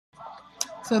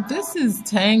So this is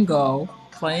Tango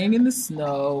playing in the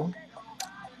snow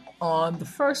on the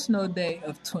first snow day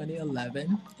of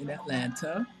 2011 in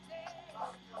Atlanta.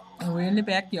 And we're in the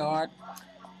backyard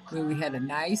where we had a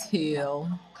nice hill,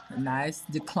 a nice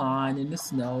decline in the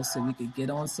snow so we could get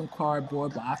on some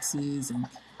cardboard boxes and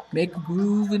make a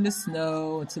groove in the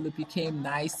snow until it became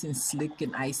nice and slick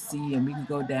and icy and we could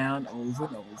go down over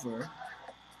and over.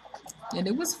 And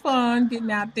it was fun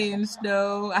getting out there in the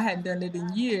snow. I hadn't done it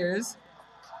in years.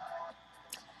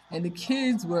 And the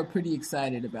kids were pretty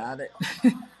excited about it.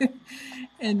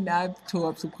 And I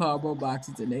tore up some cardboard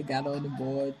boxes and they got on the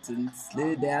boards and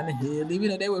slid down the hill,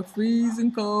 even though they were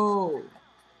freezing cold.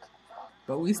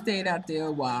 But we stayed out there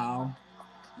a while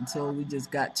until we just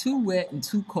got too wet and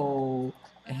too cold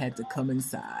and had to come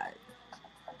inside.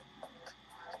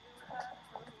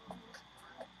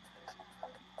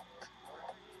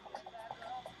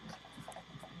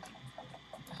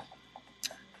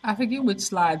 I forget which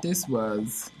slide this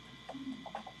was.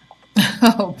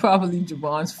 Oh, probably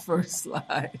Javon's first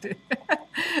slide.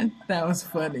 That was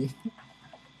funny.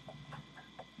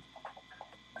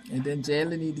 And then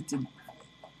Jayla needed to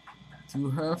do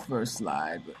her first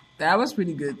slide, but that was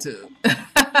pretty good too.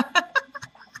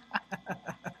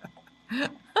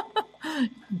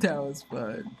 That was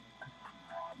fun.